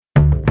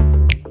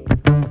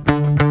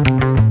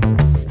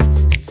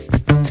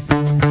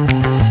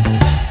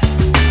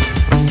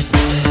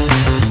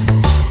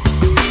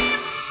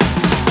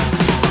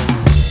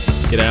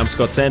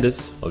Scott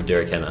Sanders. I'm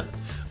Derek Hanna.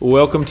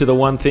 Welcome to The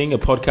One Thing, a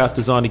podcast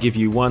designed to give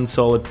you one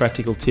solid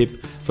practical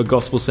tip for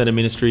Gospel Centre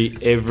ministry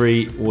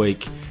every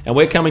week. And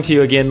we're coming to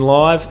you again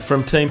live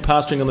from Team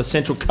Pastoring on the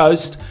Central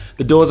Coast.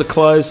 The doors are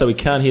closed, so we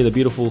can't hear the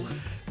beautiful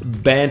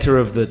banter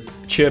of the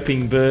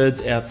chirping birds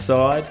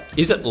outside.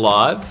 Is it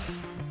live?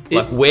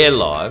 We're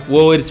live?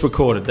 Well, it's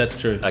recorded, that's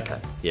true. Okay,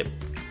 yep.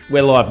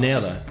 We're live now,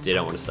 though. You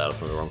don't want to start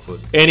off on the wrong foot.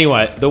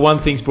 Anyway, The One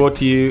Thing's brought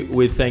to you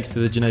with thanks to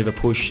the Geneva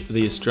Push,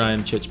 the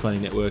Australian Church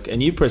Planning Network,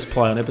 and you press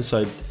play on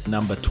episode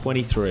number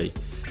 23.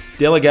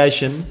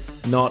 Delegation,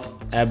 not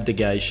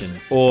abdication,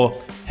 or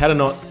how to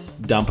not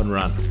dump and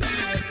run.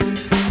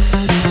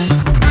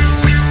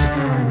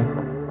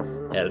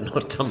 How to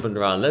not dump and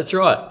run. That's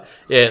right.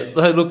 Yeah.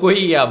 Look,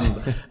 we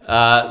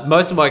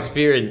most of my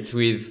experience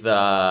with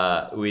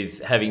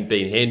having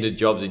been handed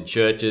jobs in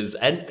churches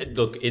and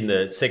look in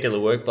the secular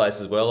workplace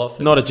as well.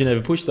 Often Not a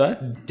Geneva Push, though.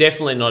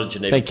 definitely not a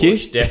Geneva Thank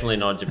Push. you. Definitely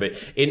not a Geneva.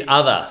 In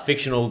other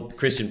fictional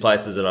Christian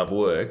places that I've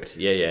worked,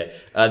 the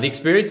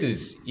experience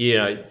is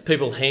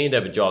people hand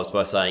over jobs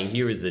by saying,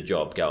 "Here is the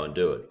job, go and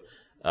do it."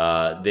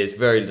 There's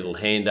very little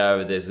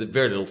handover. There's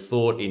very little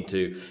thought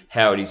into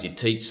how it is you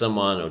teach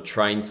someone or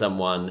train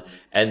someone.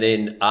 And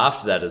then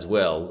after that as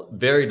well,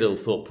 very little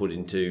thought put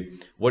into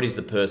what is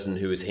the person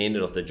who is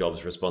handed off the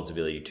job's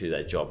responsibility to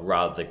that job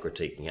rather than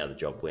critiquing how the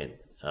job went.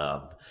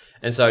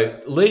 And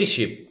so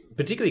leadership,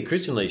 particularly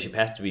Christian leadership,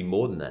 has to be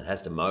more than that. It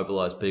has to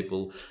mobilise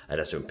people. It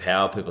has to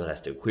empower people. It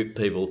has to equip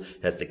people.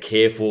 It has to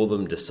care for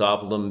them,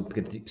 disciple them,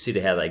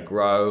 consider how they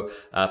grow,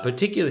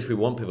 particularly if we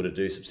want people to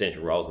do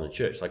substantial roles in the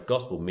church. Like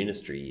gospel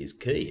ministry is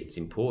key. It's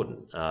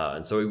important.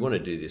 And so we want to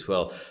do this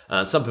well.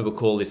 Some people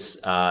call this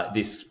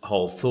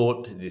whole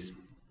thought, this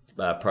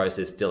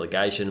process,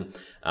 delegation.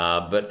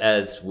 But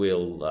as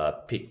we'll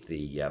pick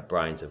the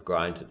brains of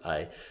Graham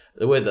today,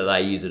 the word that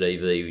they use at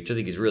EV, which I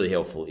think is really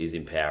helpful, is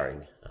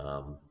empowering.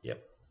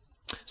 Yep.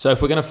 So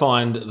if we're going to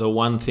find the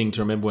one thing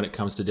to remember when it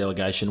comes to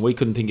delegation, we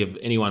couldn't think of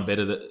anyone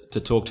better to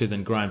talk to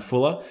than Graham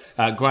Fuller.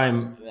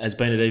 Graham has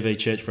been at EV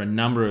Church for a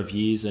number of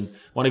years, and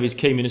one of his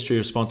key ministry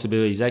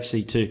responsibilities is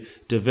actually to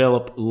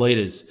develop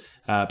leaders,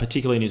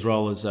 particularly in his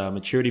role as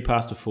maturity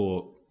pastor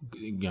for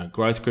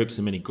growth groups,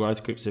 and many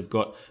growth groups they've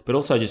got, but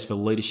also just for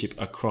leadership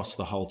across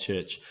the whole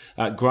church.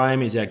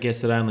 Graham is our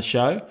guest today on the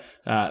show.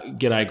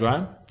 G'day,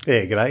 Graham.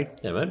 Yeah, g'day.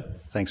 Yeah, man.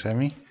 Thanks for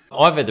having me.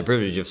 I've had the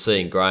privilege of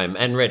seeing Graham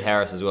and Red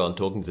Harris as well and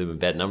talking to them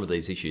about a number of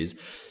these issues.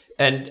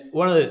 And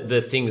one of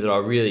the things that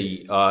I've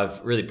really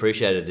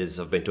appreciated as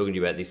I've been talking to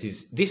you about this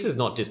is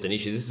not just an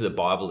issue, this is a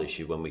Bible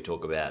issue when we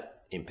talk about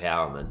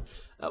empowerment.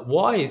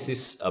 Why is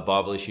this a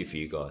Bible issue for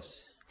you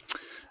guys?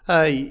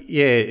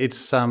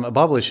 It's a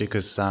Bible issue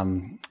because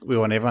we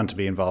want everyone to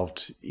be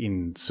involved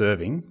in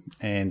serving,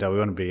 and we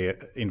want to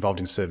be involved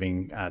in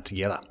serving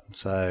together.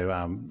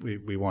 So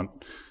we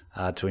want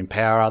to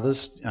empower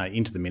others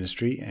into the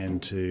ministry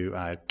and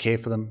to care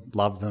for them,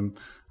 love them,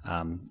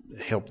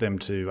 help them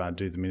to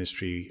do the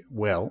ministry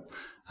well.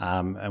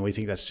 And we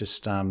think that's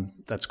just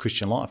that's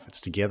Christian life.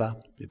 It's together,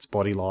 it's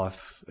body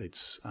life,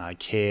 it's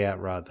care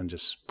rather than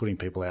just putting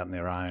people out on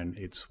their own.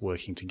 It's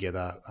working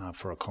together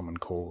for a common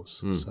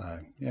cause. So,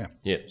 yeah.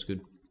 Yeah, it's good.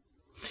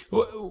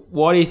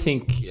 Why do you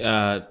think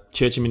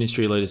church and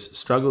ministry leaders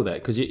struggle with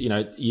that? Because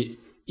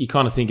you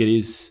kind of think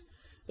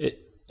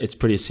it's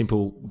pretty a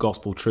simple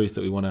gospel truth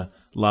that we want to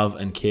love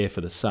and care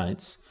for the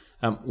saints.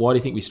 Why do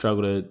you think we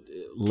struggle to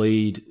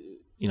lead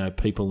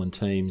people and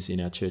teams in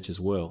our church as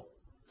well?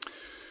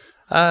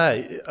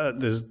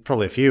 There's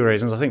probably a few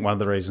reasons. I think one of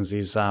the reasons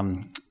is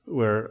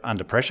we're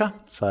under pressure.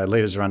 So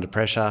leaders are under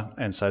pressure,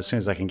 and so as soon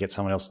as they can get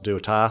someone else to do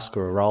a task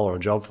or a role or a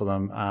job for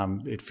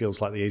them, it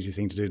feels like the easy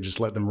thing to do, just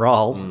let them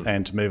roll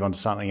and to move on to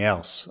something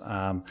else.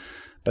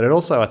 But it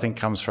also, I think,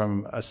 comes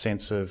from a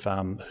sense of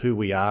who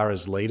we are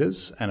as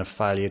leaders and a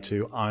failure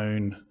to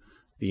own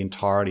the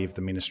entirety of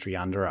the ministry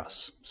under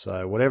us.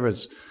 So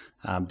whatever's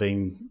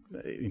been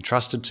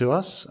entrusted to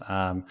us,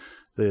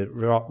 the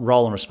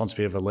role and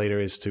responsibility of a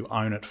leader is to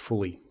own it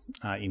fully,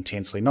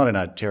 intensely, not in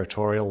a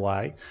territorial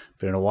way,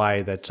 but in a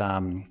way that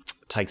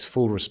takes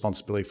full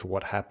responsibility for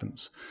what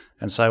happens.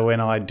 And so when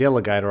I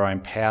delegate or I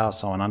empower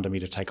someone under me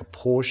to take a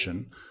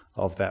portion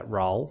of that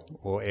role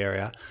or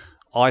area,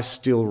 I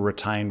still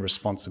retain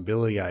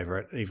responsibility over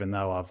it, even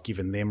though I've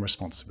given them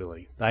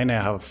responsibility. They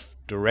now have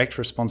direct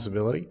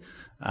responsibility,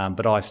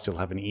 but I still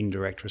have an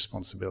indirect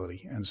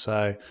responsibility. And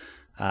so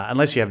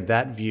unless you have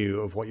that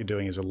view of what you're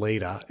doing as a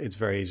leader, it's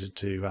very easy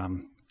to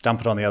dump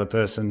it on the other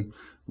person,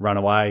 run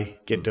away,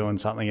 get doing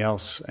something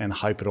else, and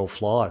hope it all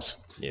flies.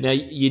 Yeah. Now,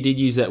 you did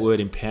use that word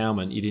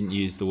empowerment. You didn't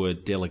use the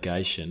word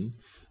delegation.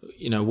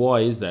 Why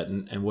is that,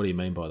 and what do you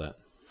mean by that?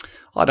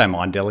 I don't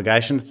mind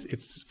delegation.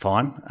 It's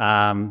fine.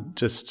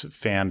 Just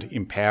found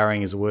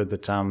empowering is a word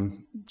that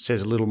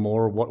says a little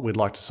more of what we'd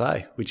like to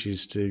say, which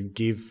is to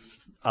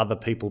give other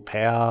people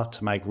power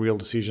to make real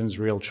decisions,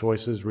 real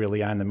choices,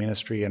 really own the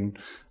ministry and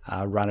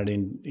run it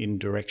in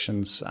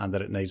directions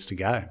that it needs to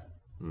go.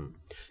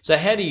 So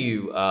how do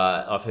you,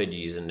 I've heard you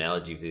use an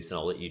analogy for this, and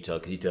I'll let you tell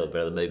because you tell it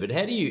better than me, but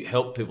how do you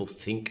help people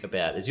think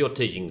about, as you're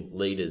teaching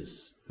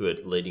leaders who are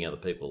leading other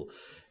people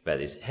about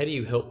this, how do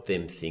you help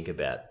them think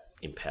about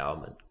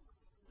empowerment?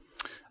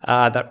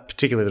 That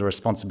particularly the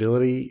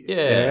responsibility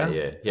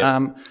area.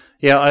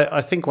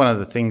 I think one of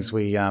the things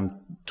we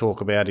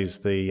talk about is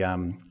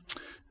the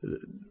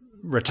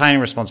retaining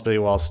responsibility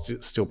while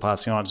still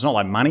passing on. It's not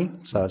like money,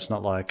 so it's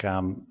not like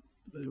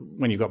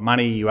when you've got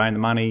money, you own the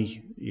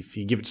money. If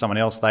you give it to someone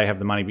else, they have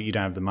the money, but you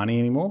don't have the money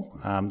anymore.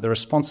 The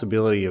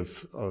responsibility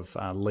of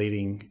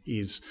leading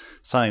is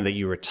something that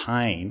you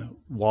retain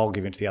while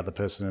giving it to the other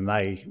person, and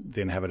they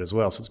then have it as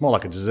well. So it's more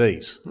like a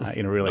disease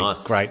in a really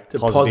great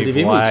positive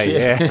way.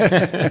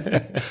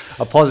 Image,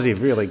 A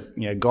positive, really,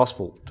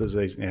 gospel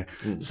disease. Yeah.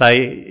 So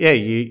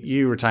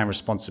you retain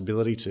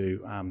responsibility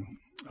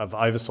of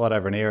oversight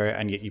over an area,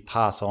 and yet you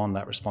pass on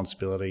that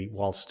responsibility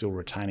while still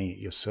retaining it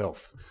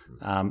yourself.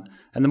 And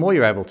the more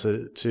you're able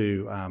to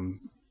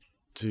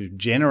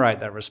generate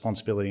that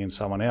responsibility in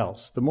someone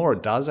else, the more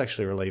it does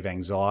actually relieve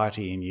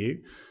anxiety in you,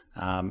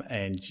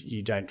 and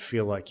you don't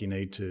feel like you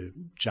need to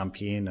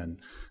jump in and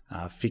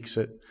fix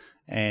it.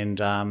 And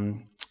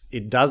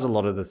it does a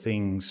lot of the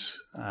things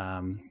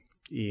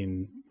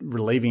in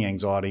relieving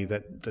anxiety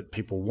that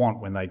people want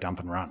when they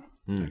dump and run,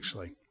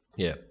 actually.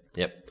 Yeah,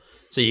 yep.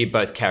 So you're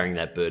both carrying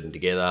that burden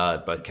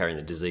together, both carrying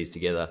the disease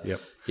together.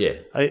 Yep. Yeah.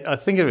 I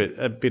think of it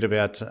a bit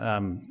about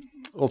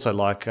also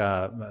like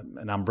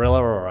an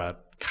umbrella or a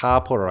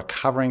carport or a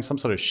covering, some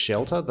sort of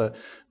shelter.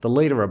 The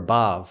leader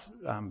above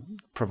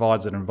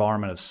provides an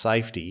environment of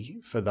safety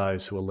for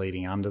those who are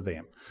leading under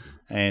them.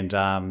 And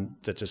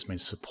that just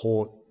means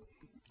support,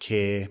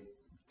 care,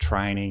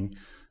 training,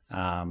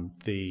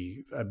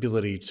 the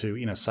ability to,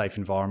 in a safe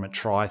environment,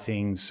 try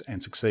things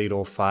and succeed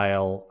or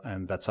fail,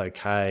 and that's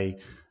okay.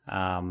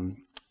 That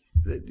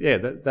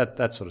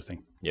sort of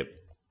thing. Yep.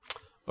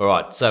 All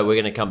right, so we're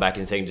going to come back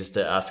in a second just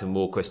to ask some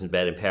more questions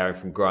about empowering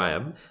from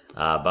Graham.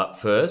 But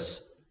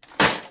first,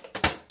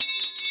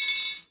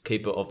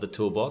 keeper of the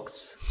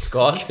toolbox,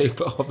 Scott.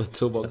 Keeper of the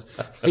toolbox.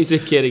 These are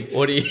getting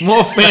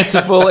more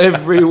fanciful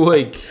every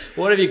week.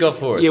 What have you got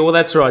for us? Yeah, well,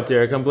 that's right,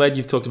 Derek. I'm glad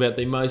you've talked about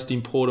the most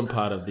important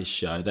part of this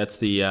show. That's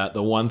the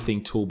one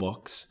thing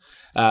toolbox.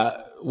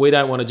 We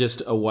don't want to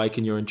just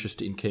awaken your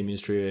interest in key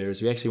ministry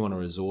areas. We actually want to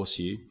resource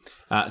you.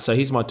 So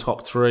here's my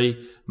top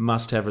 3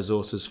 must-have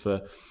resources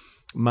for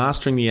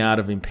mastering the art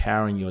of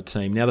empowering your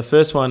team. Now, the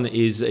first one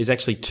is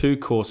actually 2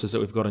 courses that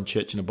we've got on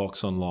Church in a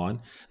Box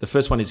online. The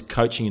first one is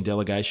Coaching and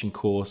Delegation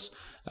course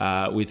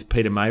with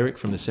Peter Mayrick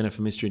from the Centre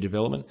for Ministry and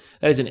Development.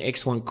 That is an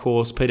excellent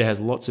course. Peter has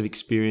lots of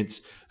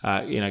experience,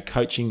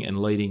 coaching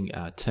and leading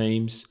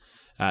teams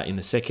in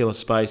the secular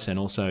space and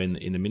also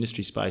in the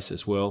ministry space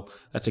as well.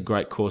 That's a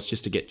great course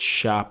just to get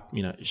sharp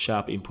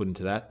input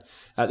into that.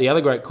 The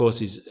other great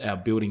course is our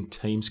Building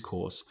Teams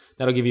course.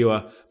 That'll give you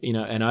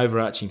an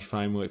overarching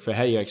framework for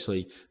how you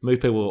actually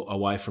move people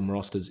away from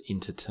rosters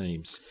into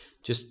teams.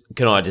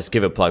 Can I just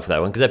give a plug for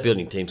that one? Because that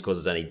Building Teams course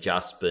has only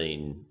just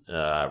been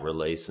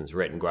released, and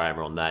Rhett and Graham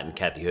are on that, and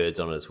Kathy Hurd's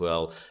on it as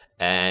well.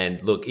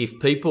 And look, if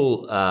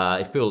people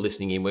are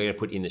listening in, we're going to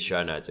put in the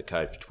show notes a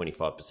code for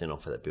 25%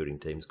 off for that Building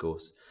Teams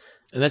course.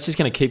 And that's just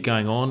going to keep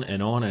going on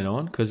and on and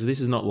on because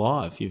this is not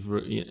live.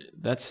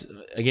 That's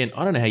again.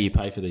 I don't know how you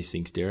pay for these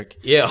things, Derek.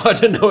 Yeah, I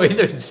don't know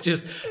either. It's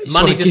just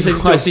money just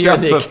seems to appear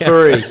in for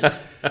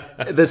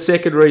free. The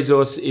second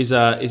resource is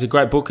a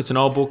great book. It's an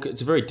old book.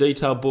 It's a very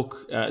detailed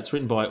book. It's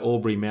written by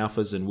Aubrey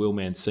Malphas and Will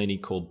Mancini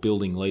called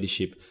Building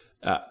Leadership.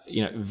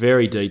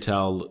 Very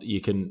detailed. You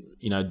can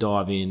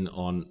dive in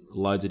on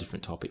loads of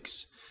different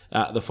topics.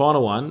 The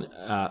final one,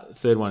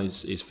 third one,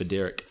 is for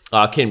Derek.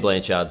 Ken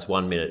Blanchard's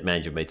 1 Minute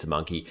Manager Meets a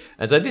Monkey.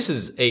 And so this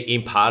is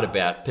in part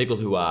about people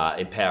who are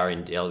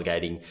empowering,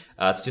 delegating.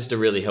 It's just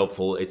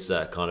it's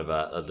a kind of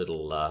a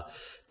little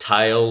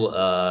tale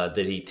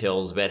that he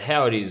tells about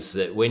how it is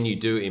that when you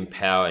do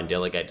empower and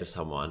delegate to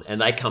someone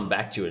and they come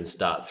back to you and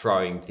start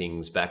throwing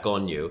things back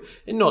on you,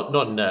 and not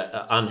in an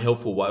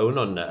unhelpful way or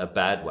not in a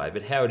bad way,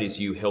 but how it is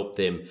you help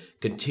them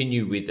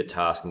continue with the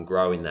task and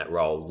grow in that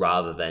role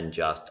rather than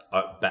just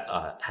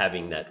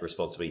having that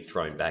responsibility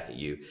thrown back at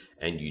you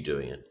and you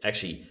doing it.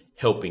 Actually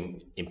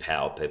helping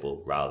empower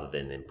people rather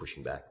than them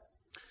pushing back.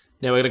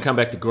 Now we're going to come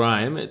back to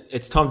Graham.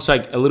 It's time to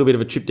take a little bit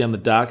of a trip down the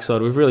dark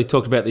side. We've really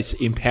talked about this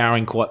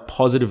empowering quite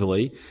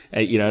positively,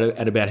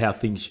 and about how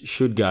things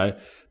should go,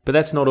 but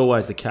that's not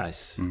always the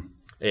case.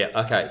 Yeah.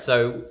 Okay.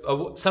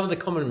 So some of the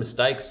common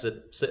mistakes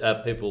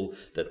that people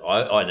that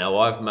I know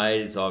I've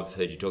made, is I've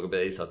heard you talk about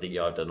this. I think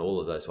I've done all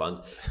of those ones.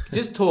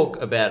 Just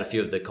talk about a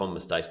few of the common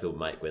mistakes people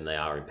make when they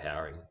are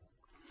empowering.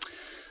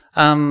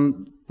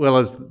 Well,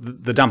 as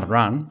the dump and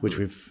run, which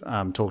we've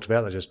talked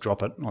about, they just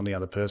drop it on the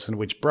other person,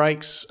 which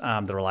breaks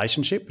the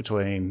relationship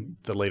between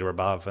the leader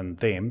above and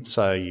them.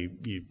 So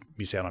you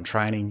miss out on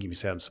training, you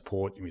miss out on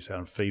support, you miss out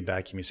on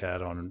feedback, you miss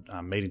out on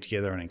meeting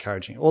together and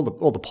encouraging all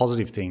the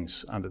positive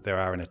things that there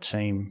are in a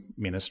team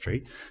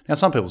ministry. Now,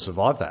 some people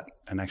survive that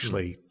and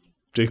actually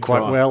do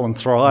quite well and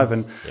thrive,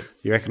 and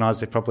you recognise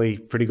they're probably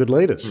pretty good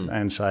leaders,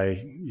 and so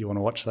you want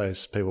to watch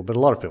those people, but a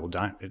lot of people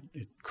don't.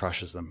 It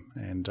crushes them,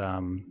 and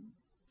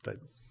they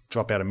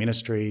drop out of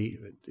ministry.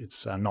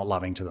 It's not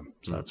loving to them,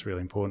 so it's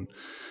really important.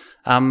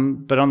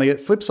 But on the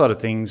flip side of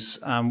things,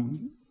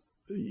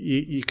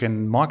 you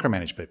can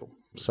micromanage people.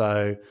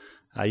 So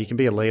you can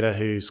be a leader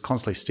who's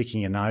constantly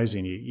sticking your nose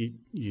in.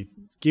 You've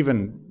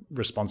given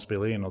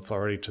responsibility and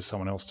authority to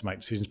someone else to make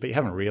decisions, but you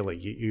haven't really.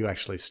 You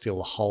actually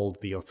still hold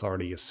the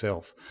authority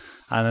yourself.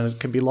 And there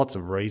can be lots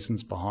of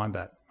reasons behind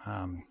that,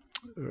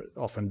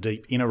 often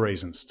deep inner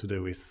reasons to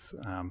do with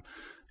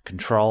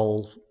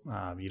control.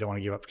 You don't want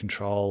to give up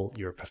control.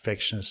 You're a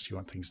perfectionist. You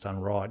want things done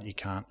right. You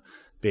can't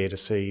bear to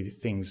see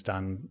things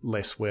done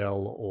less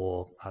well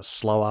or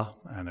slower,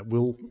 and it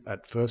will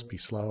at first be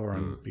slower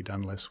and be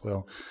done less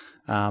well.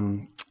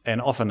 And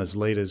often as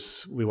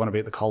leaders, we want to be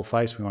at the coal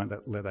face. We won't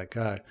let that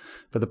go.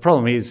 But the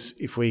problem is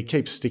if we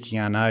keep sticking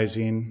our nose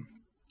in,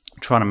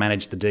 trying to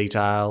manage the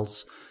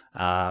details,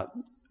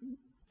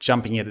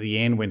 jumping in at the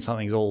end when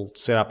something's all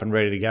set up and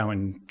ready to go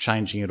and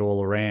changing it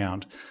all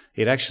around,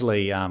 it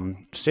actually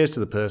says to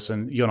the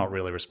person, you're not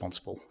really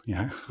responsible.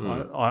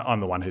 I'm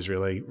the one who's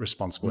really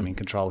responsible and in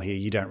control here.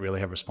 You don't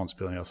really have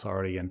responsibility and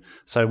authority. And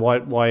so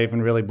why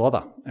even really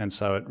bother? And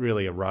so it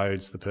really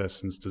erodes the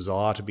person's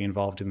desire to be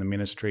involved in the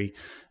ministry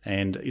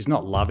and is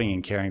not loving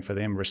and caring for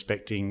them,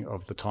 respecting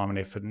of the time and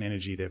effort and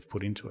energy they've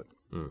put into it.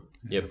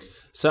 Yep.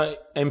 So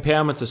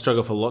empowerment's a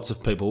struggle for lots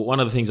of people. One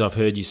of the things I've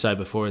heard you say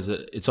before is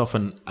that it's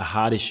often a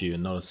heart issue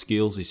and not a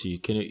skills issue.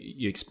 Can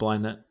you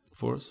explain that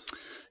for us?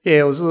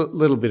 Yeah, it was a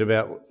little bit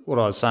about what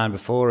I was saying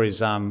before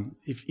is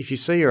if you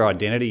see your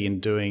identity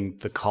in doing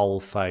the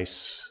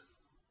coalface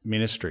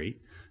ministry,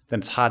 then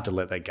it's hard to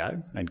let that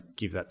go and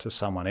give that to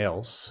someone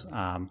else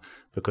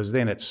because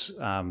then it's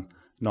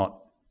not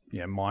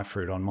my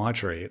fruit on my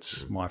tree,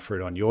 it's my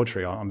fruit on your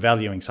tree. I'm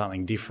valuing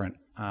something different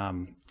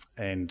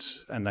and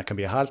that can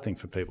be a hard thing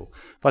for people.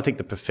 But I think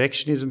the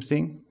perfectionism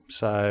thing,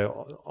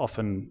 so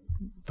often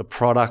the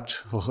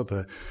product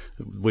or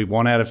we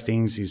want out of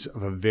things is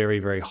of a very,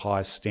 very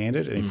high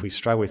standard. And if we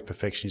struggle with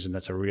perfectionism,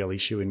 that's a real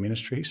issue in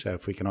ministry. So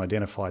if we can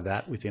identify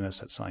that within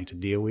us, that's something to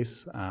deal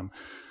with.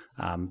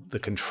 The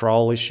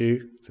control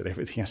issue, that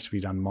everything has to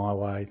be done my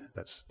way,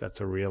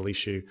 that's a real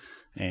issue.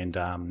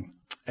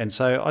 And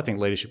so I think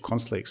leadership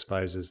constantly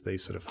exposes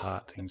these sort of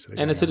hard things.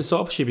 And it's a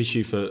discipleship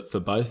issue for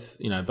both,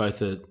 both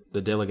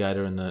the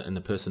delegator and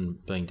the person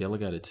being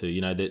delegated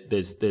to.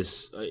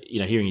 There's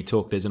hearing you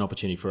talk, there's an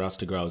opportunity for us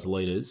to grow as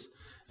leaders,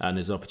 and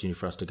there's an opportunity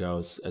for us to grow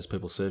as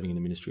people serving in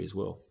the ministry as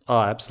well.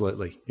 Oh,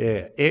 absolutely,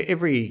 yeah.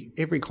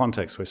 Every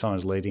context where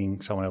someone's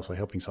leading someone else or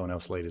helping someone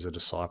else lead is a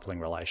discipling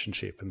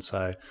relationship, and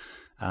so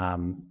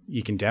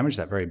you can damage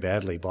that very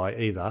badly by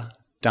either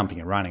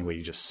dumping and running, where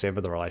you just sever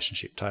the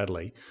relationship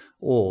totally,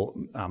 or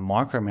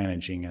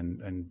micromanaging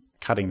and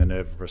cutting the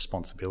nerve of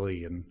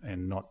responsibility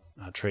and not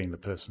treating the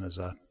person as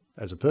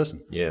a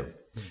person. Yeah.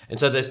 And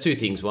so there's two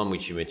things. One,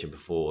 which you mentioned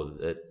before,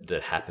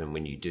 that happen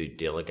when you do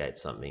delegate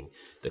something.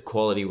 The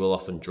quality will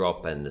often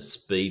drop and the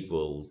speed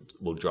will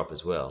drop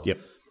as well. Yep.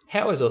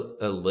 How, as a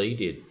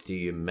leader, do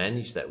you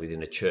manage that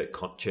within a church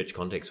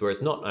context, where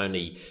it's not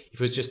only, if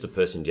it was just the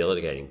person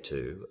delegating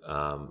to,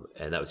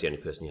 and that was the only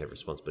person you have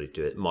responsibility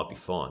to, it might be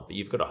fine, but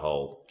you've got a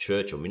whole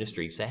church or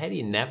ministry. So how do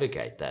you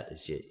navigate that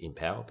as you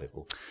empower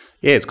people?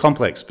 Yeah, it's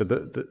complex, but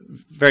the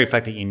very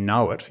fact that you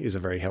know it is a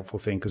very helpful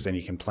thing, because then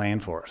you can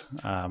plan for it.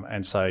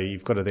 And so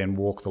you've got to then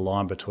walk the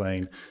line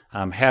between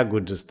how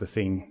good does the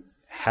thing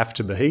have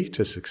to be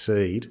to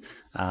succeed,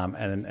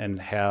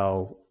 and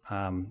how...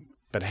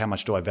 but how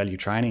much do I value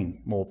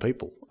training more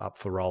people up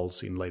for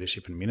roles in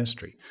leadership and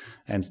ministry?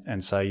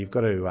 And so we've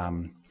got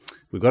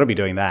to be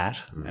doing that.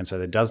 And so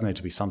there does need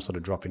to be some sort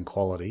of drop in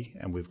quality,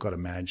 and we've got to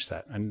manage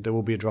that. And there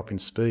will be a drop in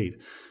speed.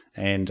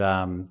 And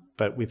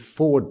but with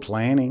forward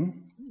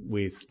planning,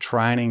 with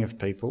training of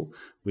people,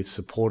 with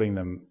supporting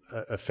them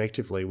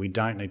effectively, we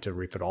don't need to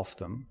rip it off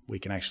them. We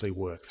can actually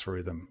work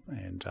through them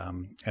and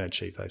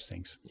achieve those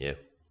things. Yeah.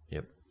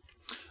 Yep.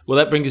 Well,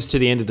 that brings us to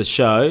the end of the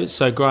show.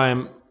 So,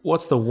 Graham,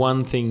 what's the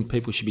one thing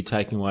people should be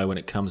taking away when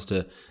it comes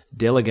to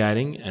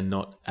delegating and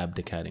not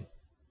abdicating?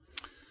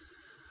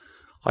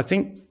 I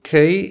think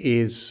key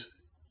is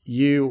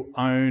you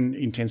own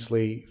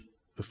intensely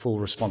the full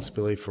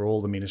responsibility for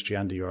all the ministry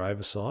under your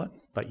oversight,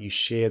 but you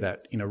share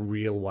that in a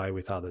real way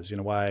with others, in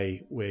a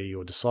way where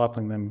you're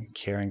discipling them,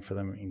 caring for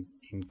them,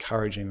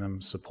 encouraging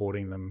them,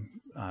 supporting them,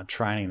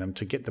 training them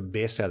to get the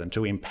best out of them,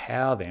 to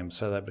empower them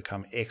so they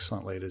become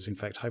excellent leaders, in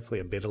fact,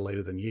 hopefully a better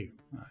leader than you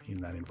in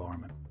that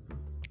environment.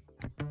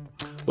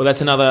 Well,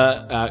 that's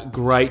another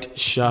great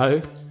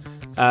show.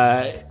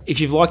 If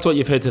you've liked what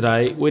you've heard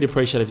today, we'd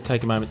appreciate if you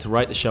take a moment to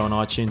rate the show on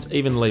iTunes,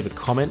 even leave a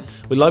comment.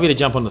 We'd love you to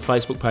jump on the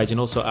Facebook page and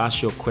also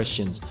ask your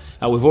questions.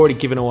 We've already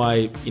given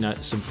away,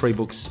 some free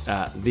books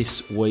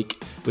this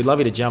week. We'd love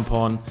you to jump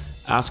on,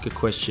 ask a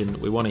question.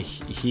 We want to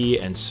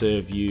hear and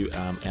serve you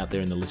out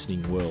there in the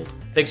listening world.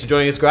 Thanks for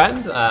joining us,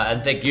 Graham,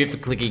 and thank you for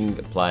clicking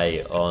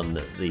play on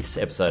this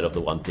episode of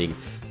The One Thing.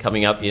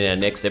 coming up in our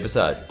next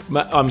episode.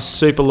 I'm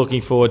super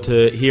looking forward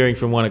to hearing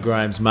from one of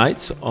Graham's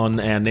mates on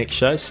our next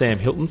show, Sam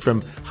Hilton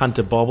from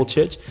Hunter Bible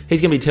Church. He's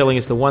going to be telling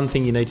us the one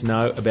thing you need to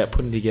know about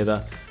putting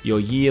together your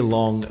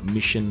year-long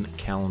mission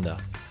calendar.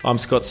 I'm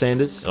Scott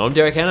Sanders. And I'm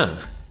Derek Hanna.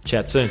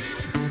 Chat soon.